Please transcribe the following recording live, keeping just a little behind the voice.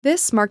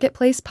This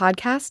Marketplace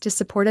podcast is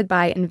supported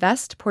by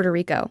Invest Puerto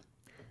Rico.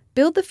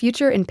 Build the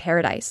future in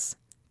paradise.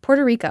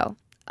 Puerto Rico,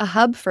 a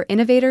hub for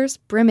innovators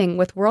brimming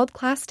with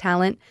world-class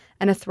talent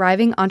and a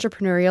thriving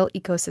entrepreneurial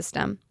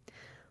ecosystem.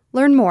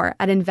 Learn more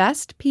at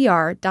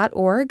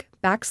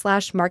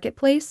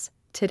investpr.org/marketplace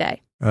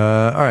today. All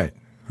right.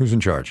 Who's in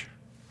charge?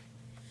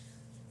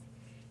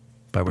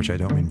 By which I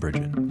don't mean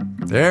Bridget.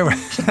 There we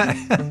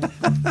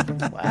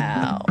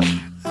Wow.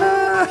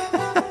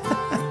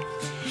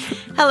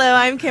 Hello,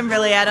 I'm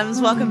Kimberly Adams.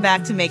 Welcome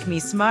back to Make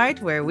Me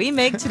Smart, where we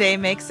make today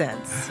make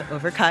sense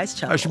over Kai's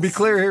chuckles. I should be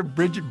clear here.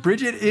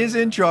 Bridget is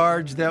in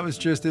charge. That was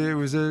just,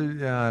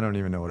 I don't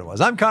even know what it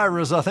was. I'm Kai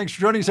Rizzo. Thanks for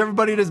joining us,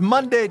 everybody. It is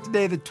Monday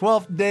today, the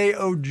 12th day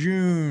of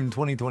June,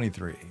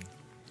 2023.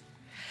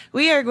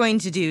 We are going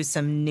to do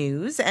some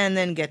news and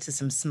then get to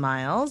some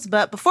smiles.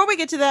 But before we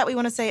get to that, we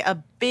want to say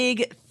a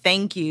big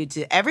thank you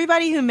to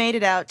everybody who made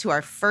it out to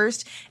our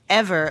first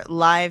ever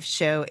live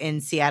show in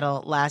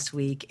Seattle last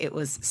week. It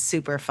was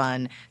super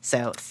fun.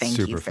 So thank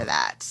you for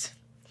that.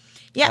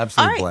 Yeah.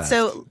 Absolute all right. blast.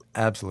 So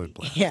absolute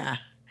blast. Yeah.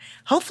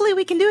 Hopefully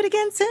we can do it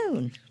again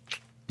soon.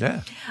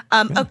 Yeah.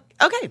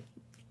 Okay.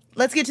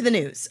 Let's get to the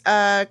news.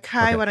 Kai,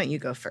 Okay. Why don't you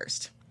go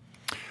first?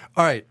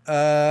 All right.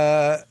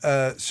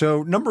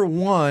 So number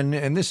one,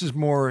 and this is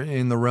more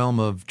in the realm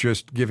of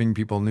just giving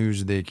people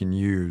news they can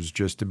use,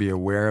 just to be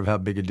aware of how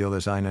big a deal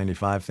this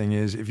I-95 thing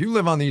is. If you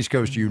live on the East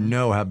Coast, you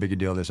know how big a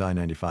deal this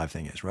I-95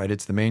 thing is, right?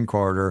 It's the main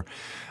corridor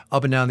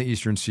up and down the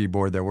eastern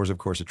seaboard. There was, of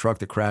course, a truck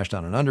that crashed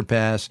on an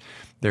underpass.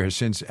 There has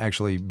since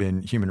actually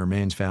been human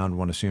remains found.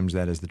 One assumes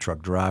that is the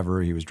truck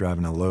driver. He was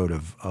driving a load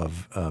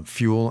of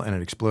fuel, and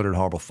it exploded,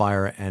 horrible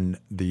fire, and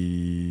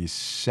the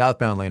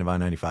southbound lane of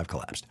I-95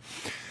 collapsed.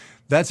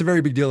 That's a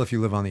very big deal if you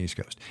live on the East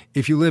Coast.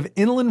 If you live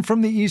inland from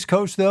the East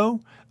Coast,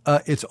 though,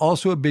 it's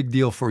also a big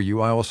deal for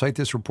you. I will cite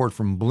this report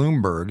from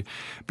Bloomberg.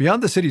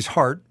 Beyond the city's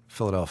heart,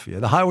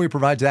 Philadelphia, the highway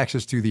provides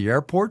access to the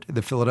airport,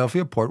 the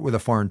Philadelphia port, with a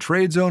foreign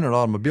trade zone, an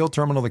automobile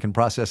terminal that can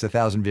process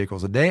 1,000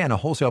 vehicles a day, and a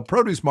wholesale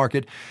produce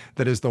market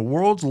that is the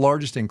world's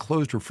largest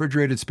enclosed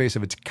refrigerated space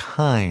of its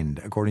kind,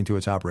 according to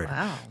its operator.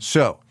 Wow.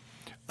 So,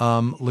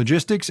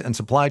 logistics and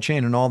supply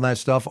chain and all that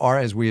stuff are,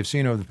 as we have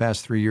seen over the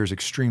past 3 years,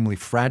 extremely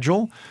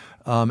fragile.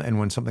 And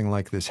when something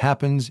like this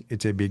happens,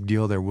 it's a big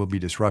deal. There will be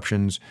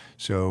disruptions,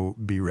 so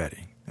be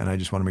ready. And I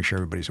just want to make sure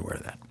everybody's aware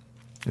of that.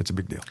 It's a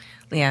big deal.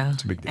 Yeah.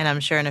 It's a big deal. And I'm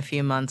sure in a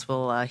few months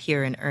we'll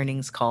hear in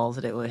earnings calls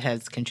that it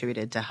has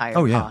contributed to higher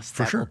costs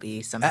for that sure. will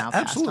be somehow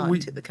passed on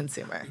to the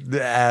consumer.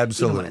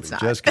 Absolutely. Even when it's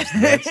not. Just 'cause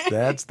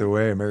that's the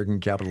way American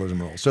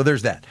capitalism rolls. So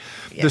there's that.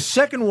 Yeah. The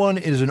second one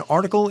is an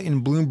article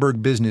in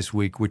Bloomberg Business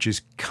Week, which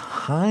is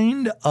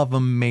kind of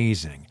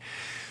amazing.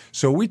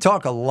 So we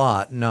talk a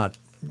lot, not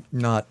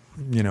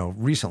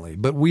recently,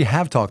 but we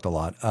have talked a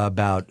lot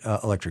about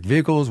electric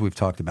vehicles. We've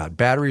talked about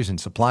batteries and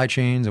supply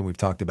chains, and we've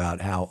talked about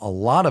how a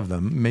lot of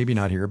them, maybe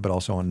not here, but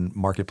also on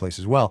Marketplace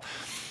as well,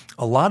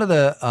 a lot of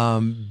the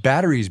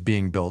batteries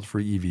being built for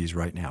EVs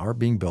right now are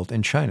being built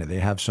in China.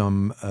 They have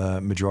some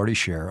majority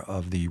share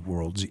of the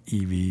world's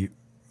EV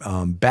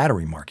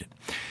battery market.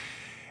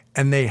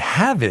 And they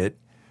have it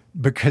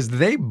because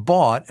they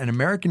bought an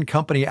American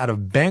company out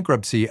of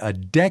bankruptcy a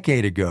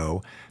decade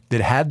ago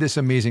that had this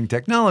amazing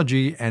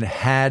technology and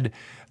had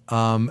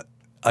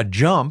a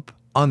jump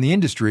on the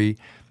industry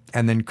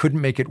and then couldn't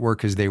make it work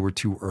because they were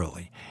too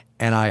early.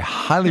 And I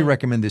highly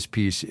recommend this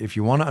piece if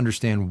you want to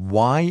understand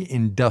why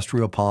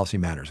industrial policy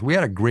matters. We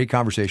had a great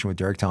conversation with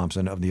Derek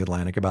Thompson of The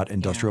Atlantic about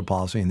industrial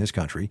policy in this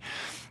country.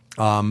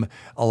 A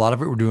lot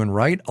of it we're doing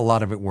right. A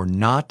lot of it we're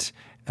not.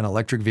 And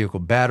electric vehicle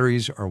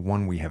batteries are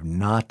one we have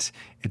not.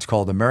 It's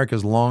called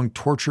America's Long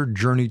Tortured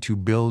Journey to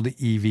Build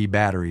EV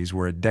Batteries.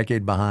 We're a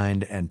decade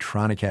behind and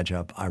trying to catch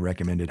up. I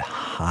recommend it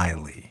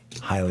highly,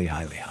 highly,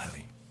 highly,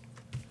 highly.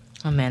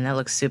 Oh, man, that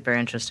looks super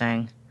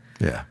interesting.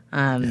 Yeah.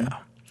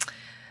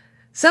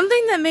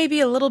 Something that may be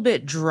a little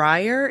bit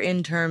drier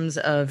in terms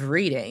of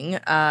reading,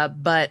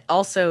 but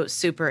also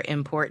super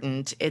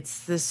important.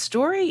 It's the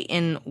story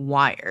in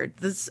Wired.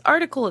 This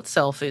article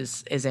itself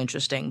is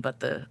interesting, but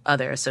the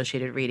other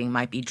associated reading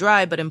might be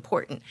dry but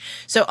important.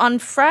 So on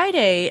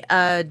Friday,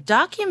 a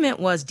document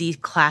was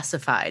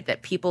declassified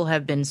that people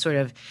have been sort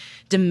of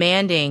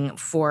demanding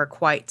for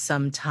quite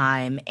some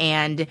time,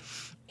 and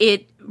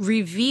it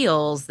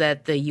reveals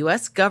that the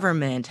U.S.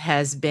 government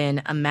has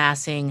been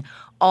amassing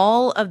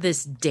all of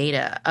this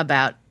data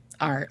about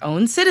our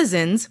own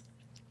citizens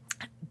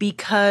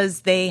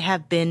because they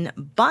have been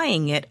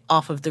buying it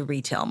off of the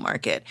retail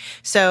market.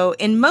 So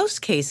in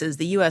most cases,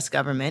 the U.S.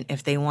 government,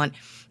 if they want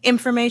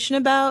information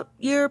about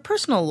your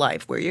personal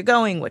life, where you're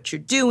going, what you're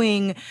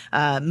doing,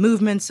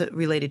 movements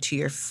related to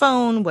your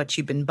phone, what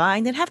you've been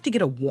buying, they'd have to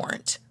get a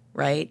warrant,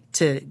 right,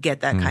 to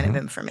get that kind of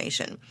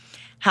information.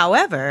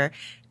 However,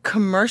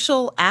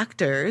 commercial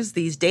actors,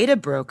 these data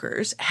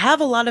brokers,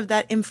 have a lot of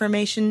that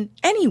information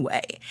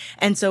anyway.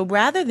 And so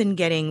rather than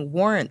getting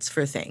warrants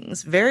for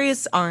things,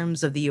 various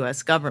arms of the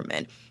U.S.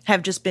 government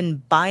have just been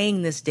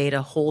buying this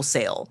data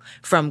wholesale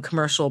from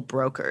commercial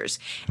brokers.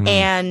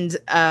 And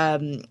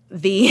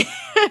the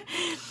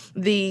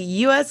The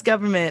U.S.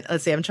 government,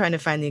 let's see, I'm trying to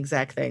find the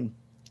exact thing.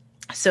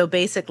 So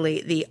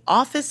basically, the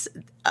Office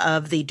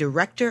of the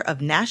Director of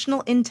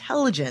National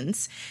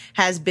Intelligence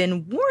has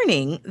been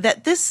warning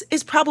that this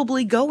is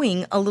probably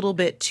going a little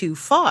bit too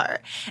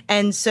far.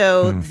 And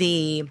so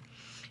the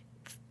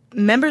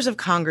members of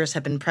Congress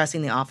have been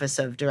pressing the Office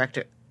of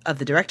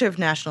the Director of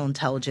National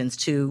Intelligence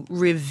to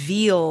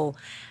reveal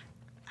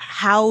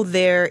how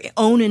their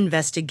own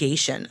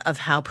investigation of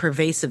how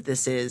pervasive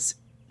this is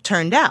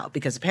turned out,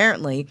 because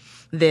apparently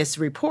this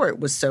report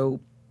was so,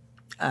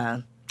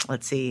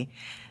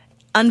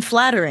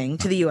 unflattering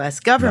to the U.S.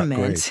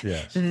 government.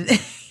 Not great,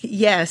 yes.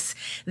 Yes,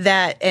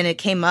 and it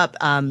came up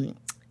in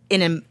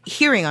a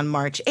hearing on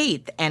March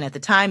 8th, and at the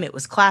time it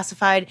was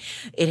classified.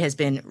 It has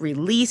been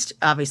released,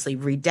 obviously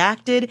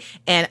redacted,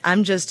 and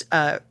I'm just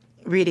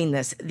reading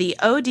this. The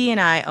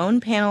ODNI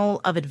own panel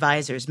of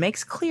advisors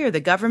makes clear the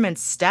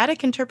government's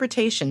static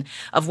interpretation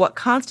of what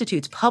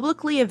constitutes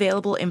publicly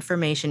available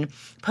information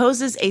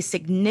poses a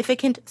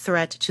significant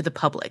threat to the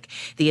public.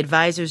 The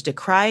advisors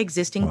decry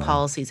existing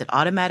policies that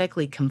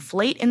automatically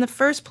conflate in the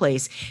first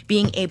place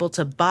being able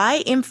to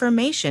buy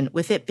information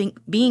with it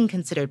being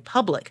considered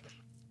public.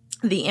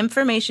 The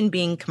information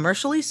being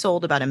commercially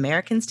sold about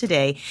Americans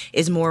today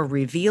is more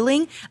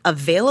revealing,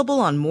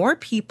 available on more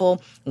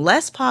people,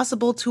 less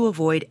possible to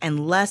avoid,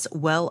 and less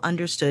well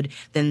understood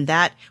than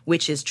that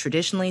which is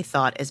traditionally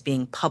thought as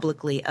being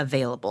publicly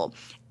available.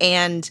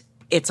 And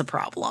it's a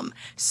problem.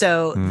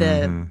 So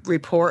the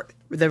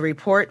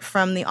report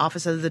from the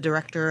Office of the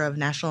Director of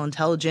National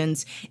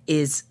Intelligence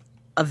is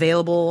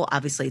available.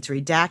 Obviously, it's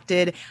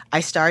redacted.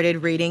 I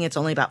started reading. It's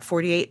only about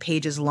 48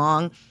 pages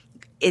long.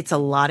 It's a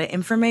lot of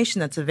information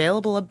that's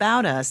available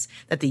about us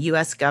that the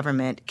U.S.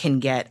 government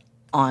can get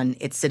on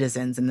its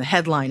citizens. And the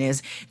headline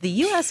is, the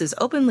U.S. is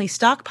openly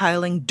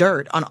stockpiling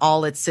dirt on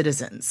all its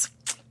citizens.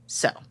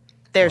 So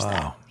there's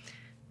that.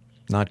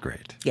 Not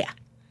great. Yeah.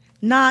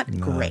 Not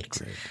great.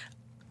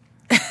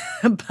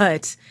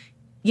 But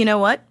you know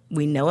what?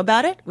 We know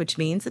about it, which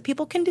means that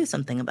people can do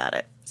something about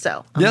it.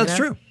 So that's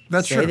true.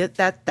 That's true.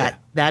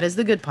 That is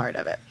the good part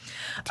of it.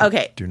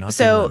 Okay. Do not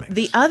so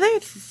be the other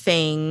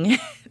thing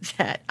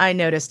that I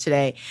noticed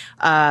today,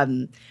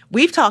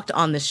 we've talked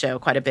on the show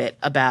quite a bit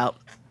about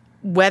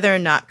whether or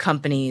not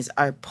companies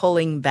are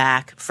pulling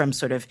back from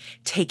sort of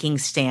taking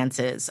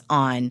stances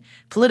on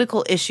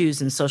political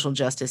issues and social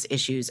justice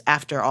issues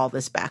after all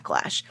this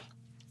backlash.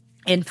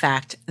 In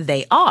fact,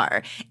 they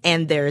are.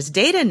 And there's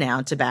data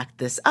now to back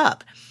this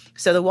up.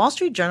 So the Wall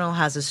Street Journal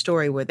has a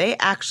story where they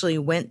actually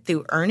went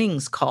through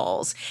earnings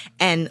calls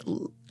and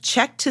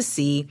checked to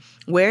see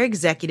where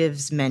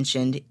executives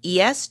mentioned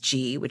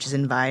ESG, which is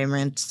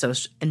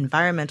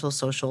environmental,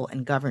 social,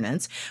 and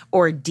governance,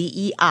 or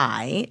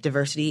DEI,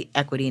 diversity,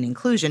 equity, and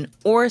inclusion,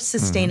 or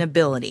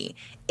sustainability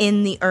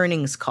in the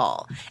earnings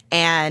call.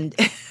 And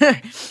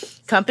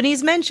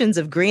companies' mentions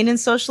of green and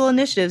social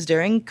initiatives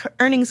during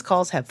earnings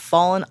calls have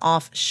fallen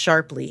off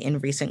sharply in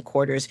recent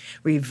quarters,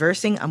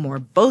 reversing a more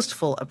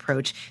boastful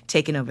approach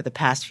taken over the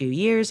past few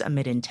years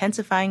amid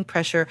intensifying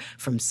pressure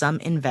from some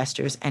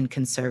investors and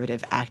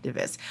conservative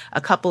activists. A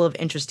couple of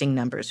interesting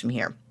numbers from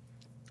here.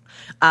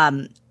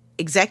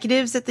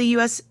 Executives at the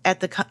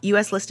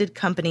U.S. listed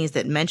companies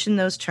that mention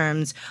those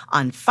terms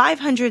on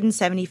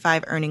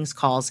 575 earnings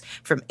calls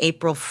from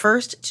April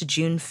 1st to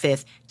June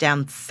 5th,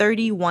 down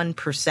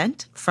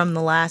 31% from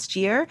the last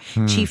year.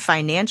 Chief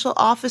financial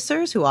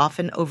officers, who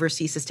often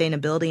oversee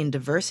sustainability and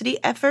diversity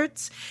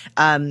efforts,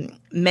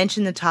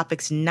 mentioned the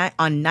topics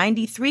on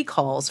 93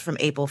 calls from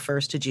April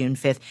 1st to June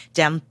 5th,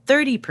 down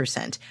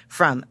 30%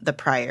 from the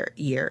prior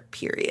year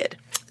period.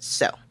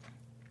 So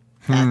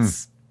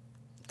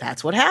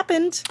that's what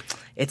happened.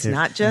 It's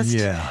not just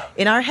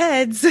in our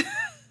heads.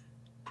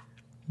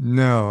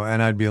 No,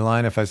 and I'd be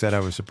lying if I said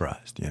I was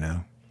surprised, you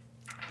know?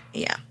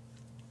 Yeah.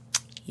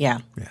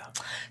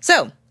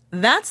 So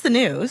that's the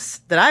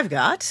news that I've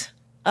got.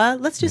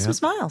 Let's do some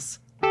smiles.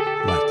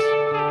 Let's.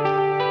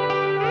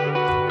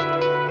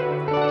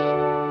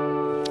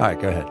 All right,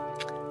 go ahead.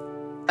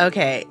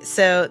 Okay,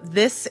 so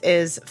this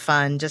is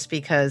fun just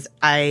because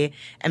I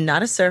am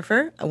not a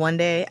surfer. One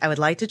day I would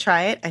like to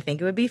try it. I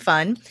think it would be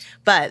fun.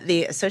 But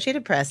the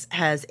Associated Press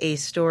has a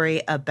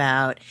story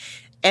about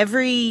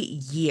every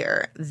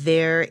year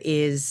there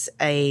is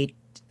a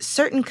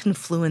certain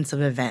confluence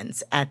of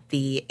events at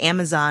the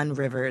Amazon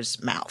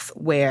River's mouth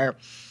where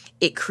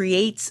it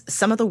creates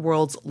some of the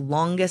world's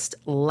longest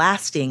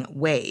lasting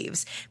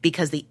waves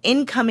because the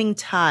incoming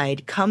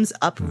tide comes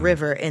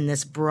upriver in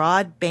this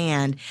broad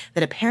band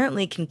that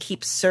apparently can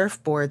keep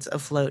surfboards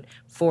afloat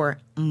for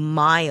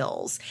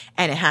miles.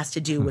 And it has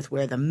to do with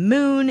where the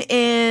moon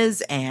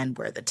is and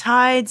where the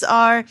tides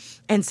are.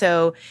 And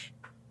so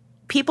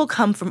people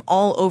come from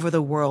all over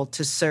the world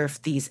to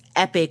surf these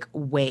epic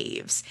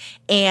waves.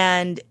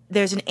 And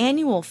there's an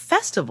annual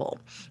festival,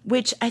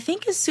 which I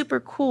think is super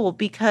cool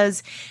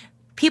because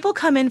people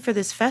come in for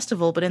this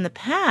festival, but in the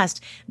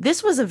past,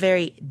 this was a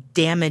very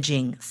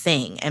damaging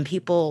thing, and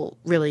people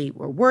really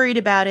were worried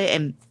about it.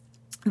 And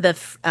The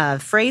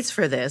phrase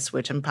for this,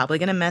 which I'm probably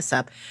going to mess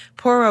up,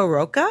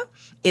 pororoca,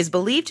 is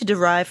believed to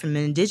derive from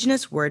an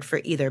indigenous word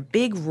for either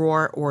big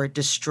roar or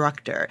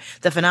destructor.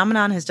 The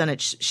phenomenon has done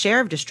its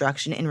share of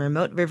destruction in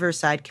remote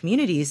riverside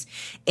communities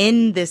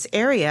in this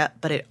area,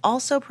 but it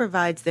also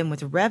provides them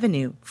with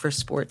revenue for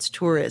sports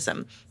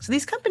tourism. So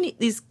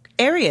these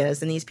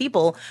areas and these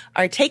people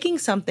are taking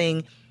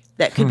something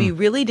that could be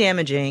really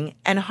damaging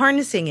and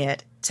harnessing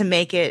it to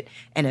make it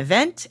an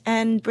event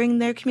and bring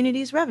their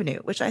communities revenue,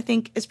 which I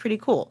think is pretty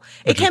cool.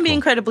 It can be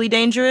incredibly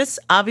dangerous.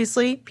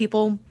 Obviously,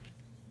 people,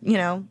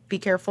 be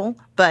careful.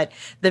 But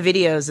the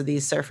videos of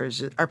these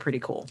surfers are pretty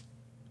cool.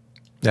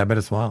 Yeah, I bet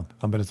it's wild.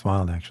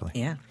 Actually.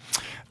 Yeah.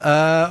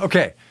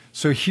 Okay.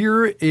 So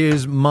here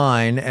is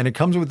mine, and it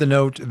comes with the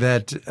note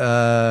that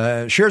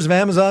shares of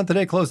Amazon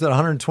today closed at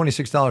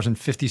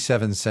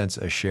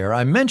 $126.57 a share.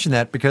 I mention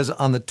that because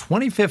on the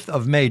 25th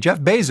of May, Jeff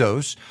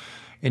Bezos,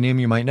 a name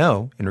you might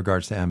know in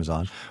regards to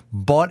Amazon,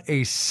 bought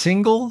a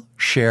single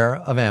share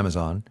of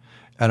Amazon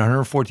at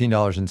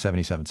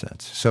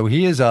 $114.77. So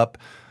he is up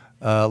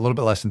a little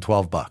bit less than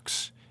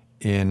 $12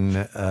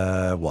 in,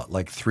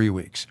 3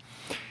 weeks.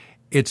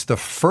 It's the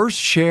first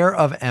share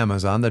of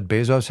Amazon that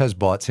Bezos has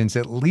bought since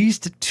at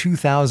least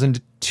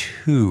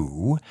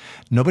 2002.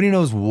 Nobody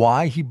knows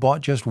why he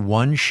bought just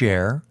one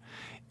share.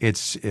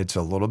 It's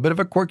a little bit of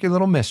a quirky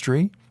little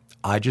mystery.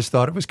 I just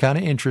thought it was kind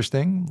of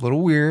interesting, a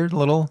little weird,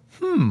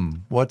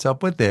 what's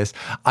up with this?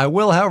 I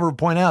will, however,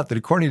 point out that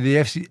according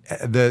to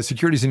the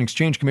Securities and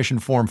Exchange Commission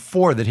Form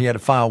 4 that he had to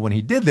file when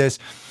he did this,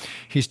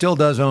 he still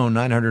does own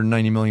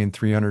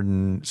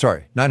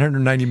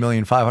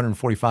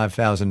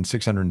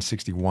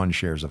 990,545,661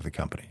 shares of the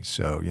company.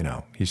 So,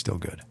 he's still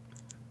good.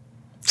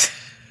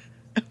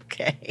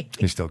 Okay.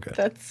 He's still good.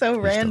 That's so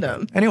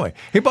random. Anyway,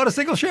 he bought a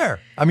single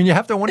share. I mean, you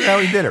have to wonder how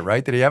he did it,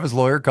 right? Did he have his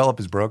lawyer call up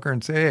his broker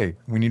and say, hey,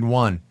 we need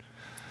one?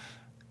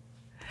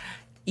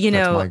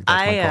 That's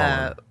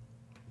my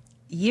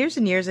years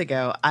and years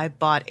ago, I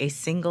bought a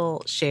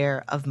single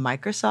share of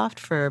Microsoft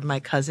for my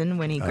cousin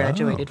when he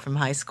graduated from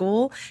high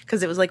school,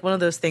 because it was like one of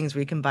those things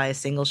where you can buy a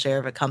single share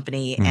of a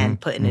company and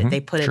put in it.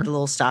 They put a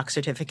little stock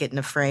certificate in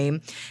a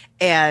frame.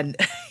 And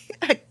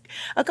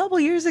a couple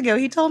years ago,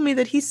 he told me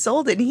that he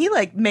sold it and he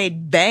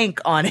made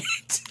bank on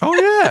it. Oh,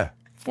 yeah,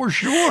 for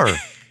sure.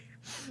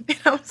 And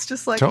I was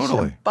just like, totally. I should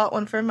have bought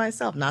one for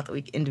myself. Not that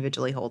we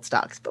individually hold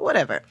stocks, but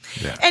whatever.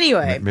 Yeah.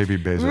 Anyway, maybe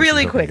Bezos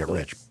really is hoping to quickly.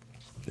 get rich.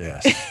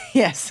 Yes.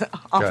 Yes,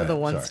 off of the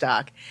one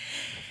stock.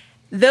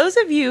 Those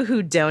of you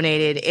who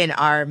donated in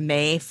our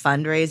May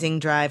fundraising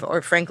drive,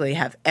 or frankly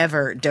have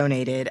ever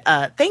donated,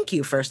 thank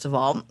you, first of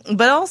all.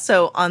 But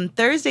also on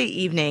Thursday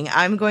evening,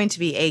 I'm going to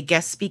be a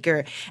guest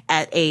speaker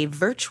at a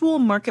virtual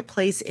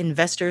marketplace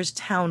investors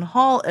town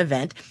hall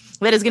event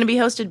that is going to be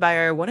hosted by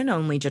our one and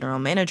only general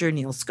manager,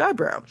 Neil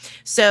Scarborough.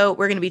 So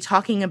we're going to be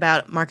talking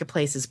about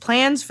Marketplace's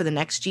plans for the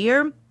next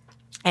year,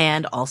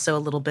 and also a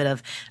little bit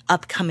of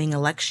upcoming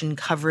election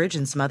coverage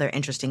and some other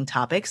interesting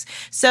topics.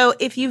 So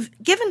if you've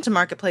given to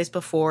Marketplace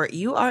before,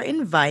 you are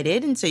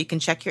invited, and so you can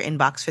check your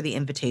inbox for the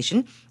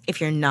invitation. If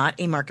you're not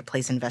a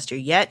Marketplace investor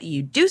yet,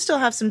 you do still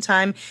have some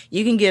time.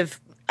 You can give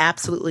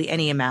absolutely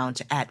any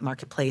amount at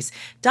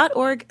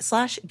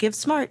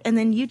marketplace.org/GiveSmart, and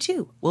then you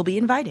too will be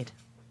invited.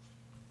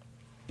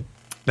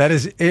 That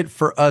is it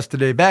for us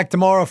today. Back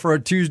tomorrow for our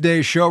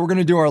Tuesday show. We're going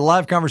to do our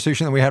live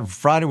conversation that we had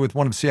Friday with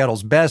one of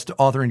Seattle's best,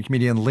 author and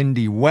comedian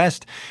Lindy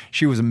West.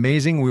 She was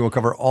amazing. We will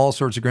cover all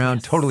sorts of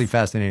ground. Yes. Totally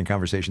fascinating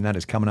conversation. That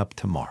is coming up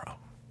tomorrow.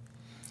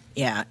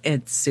 Yeah,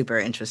 it's super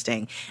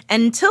interesting.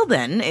 Until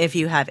then, if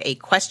you have a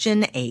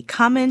question, a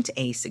comment,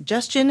 a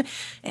suggestion,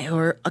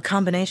 or a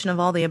combination of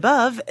all the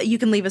above, you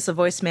can leave us a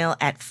voicemail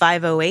at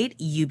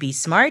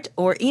 508-UB-SMART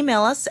or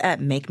email us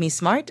at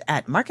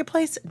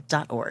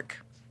makemesmart@marketplace.org.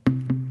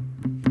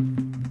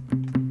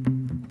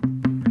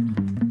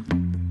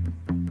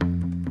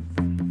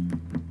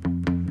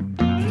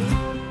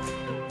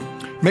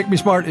 Make Me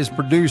Smart is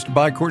produced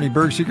by Courtney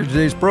Bergseeker.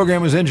 Today's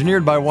program was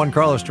engineered by Juan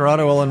Carlos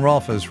Dorado. Ellen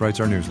Rolfes writes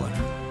our newsletter.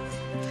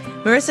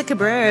 Marissa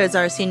Cabrera is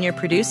our senior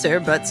producer,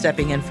 but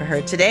stepping in for her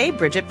today,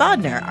 Bridget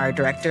Bodner, our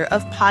director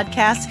of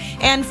podcasts,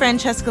 and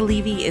Francesca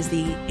Levy is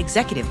the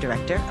executive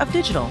director of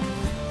digital.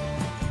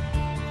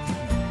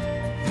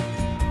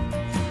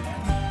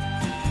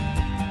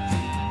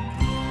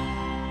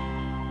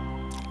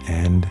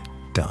 And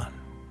done.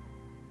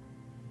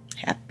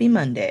 Happy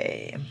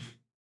Monday.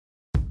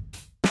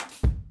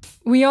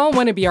 We all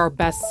want to be our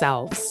best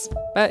selves,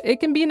 but it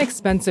can be an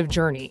expensive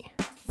journey.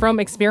 From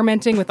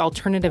experimenting with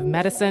alternative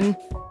medicine.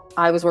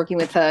 I was working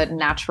with a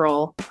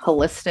natural,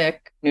 holistic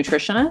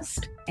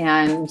nutritionist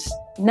and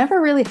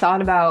never really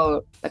thought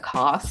about the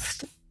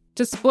cost.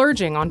 To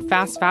splurging on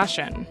fast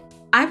fashion.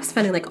 I'm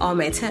spending all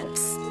my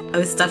tips. I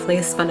was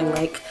definitely spending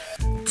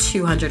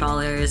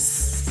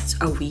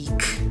 $200 a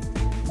week.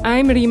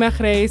 I'm Rima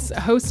Reis,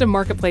 host of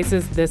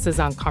Marketplace's This Is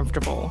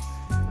Uncomfortable.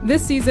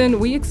 This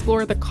season, we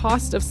explore the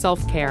cost of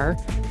self-care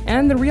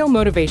and the real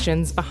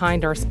motivations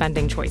behind our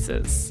spending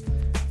choices.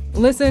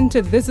 Listen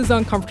to This Is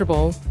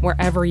Uncomfortable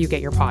wherever you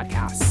get your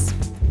podcasts.